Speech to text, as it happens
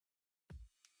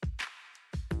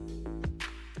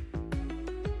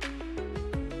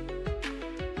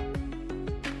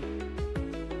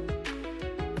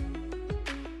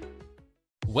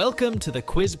Welcome to the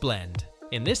Quiz Blend.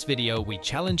 In this video, we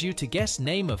challenge you to guess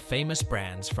name of famous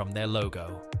brands from their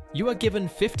logo. You are given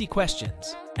 50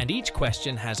 questions, and each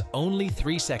question has only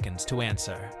 3 seconds to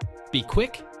answer. Be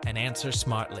quick and answer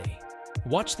smartly.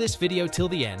 Watch this video till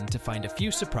the end to find a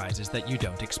few surprises that you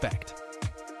don't expect.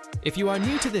 If you are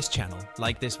new to this channel,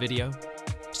 like this video,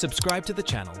 subscribe to the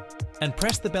channel, and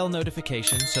press the bell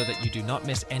notification so that you do not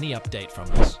miss any update from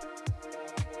us.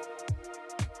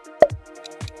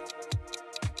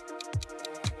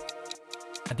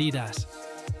 Adidas,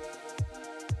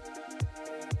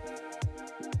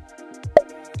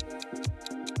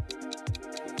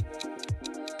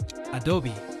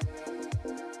 Adobe,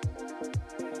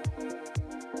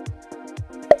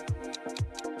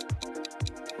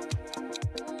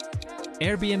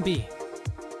 Airbnb,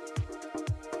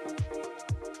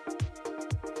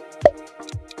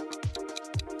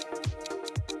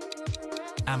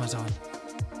 Amazon,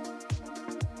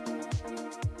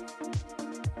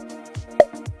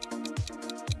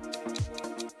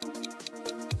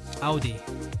 Audi,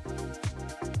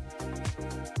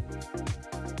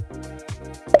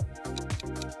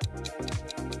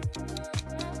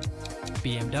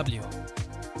 BMW,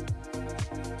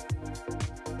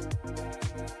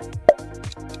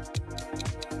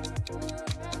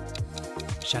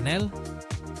 Chanel,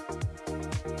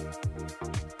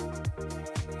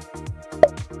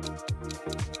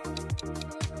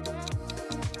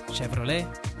 Chevrolet,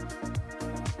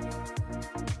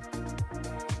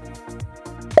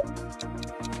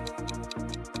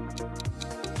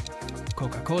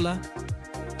 Coca-Cola,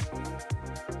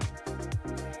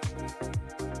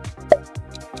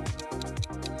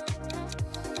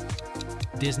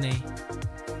 Disney,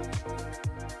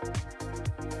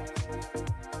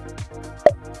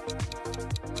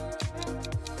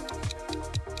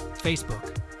 Facebook,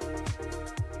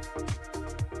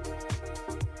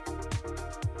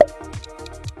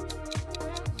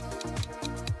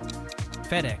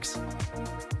 FedEx,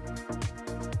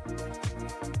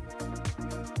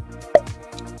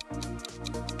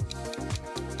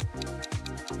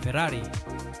 Ferrari,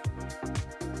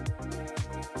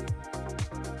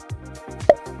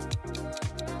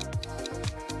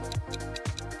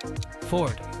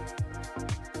 Ford,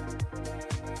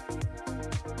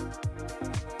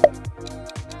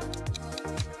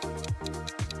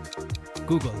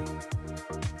 Google,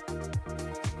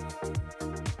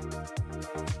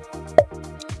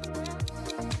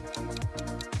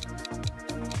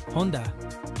 Honda,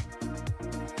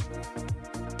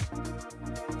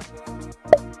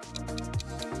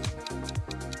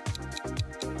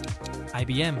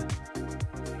 IBM,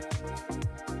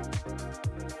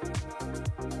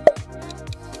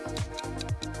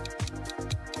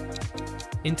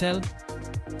 Intel,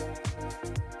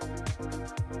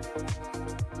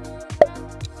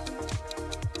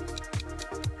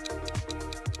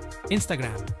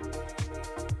 Instagram,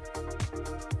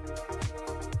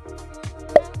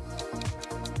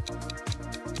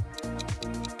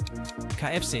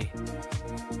 KFC,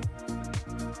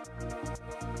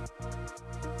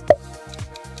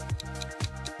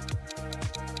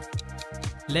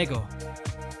 Lego,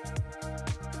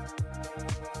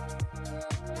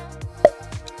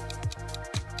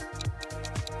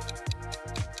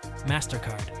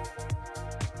 MasterCard,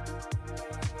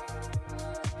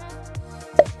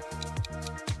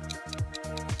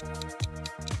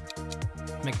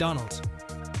 McDonald's,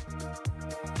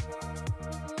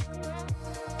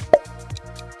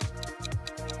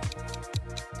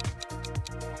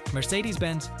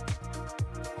 Mercedes-Benz,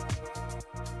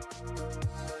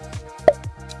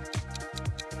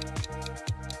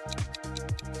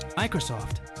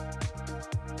 Microsoft,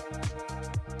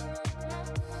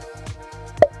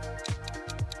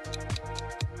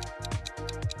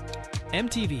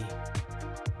 MTV,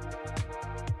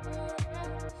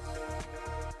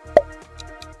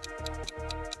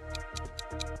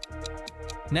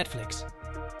 Netflix,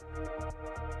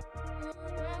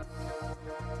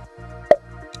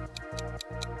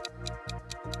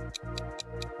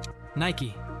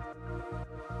 Nike,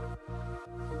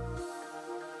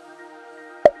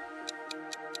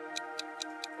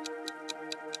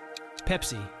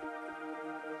 Pepsi,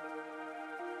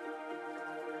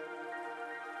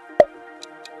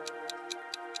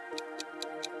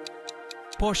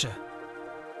 Porsche,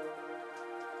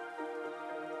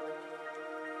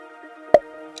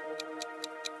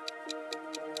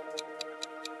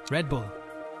 Red Bull,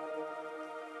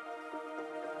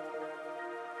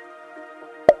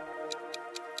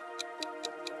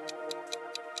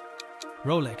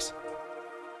 Rolex,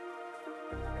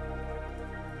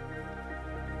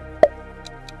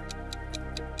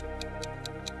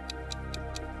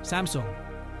 Samsung,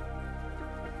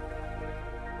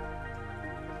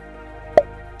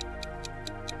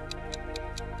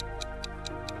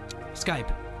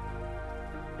 Skype.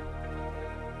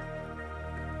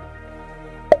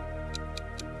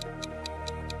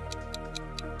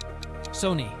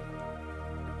 Sony.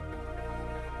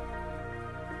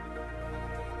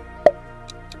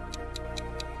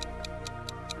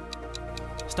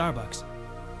 Starbucks.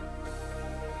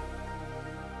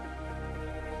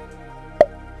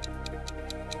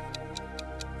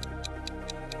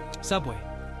 Subway.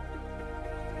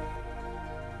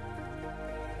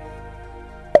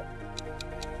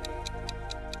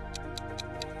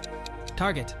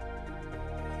 Target.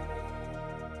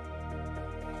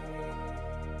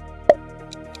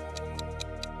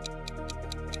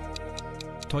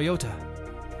 Toyota.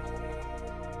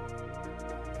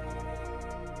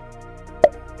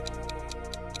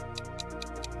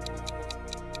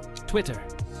 Twitter.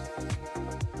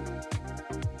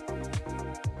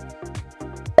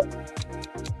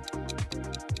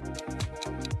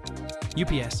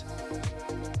 UPS.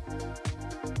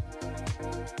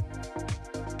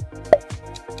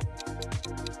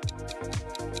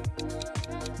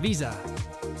 Visa.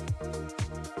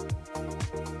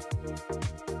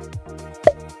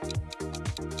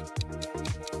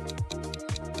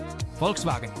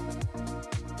 Volkswagen.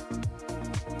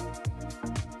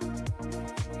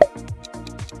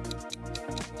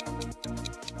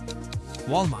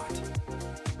 Walmart.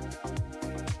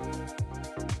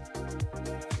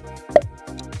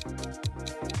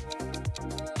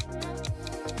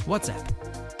 WhatsApp.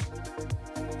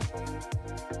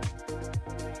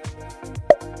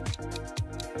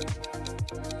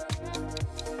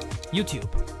 YouTube.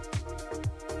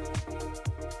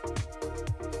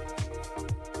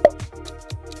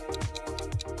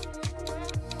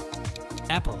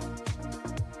 Apple.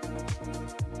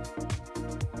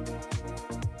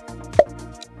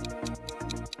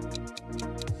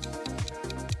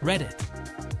 Reddit.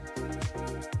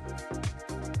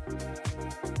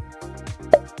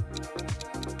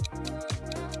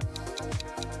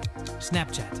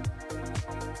 Snapchat.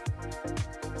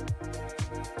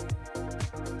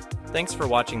 Thanks for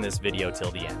watching this video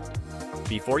till the end.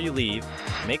 Before you leave,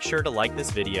 make sure to like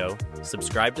this video,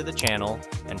 subscribe to the channel,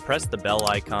 and press the bell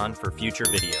icon for future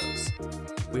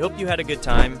videos. We hope you had a good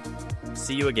time.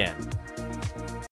 See you again.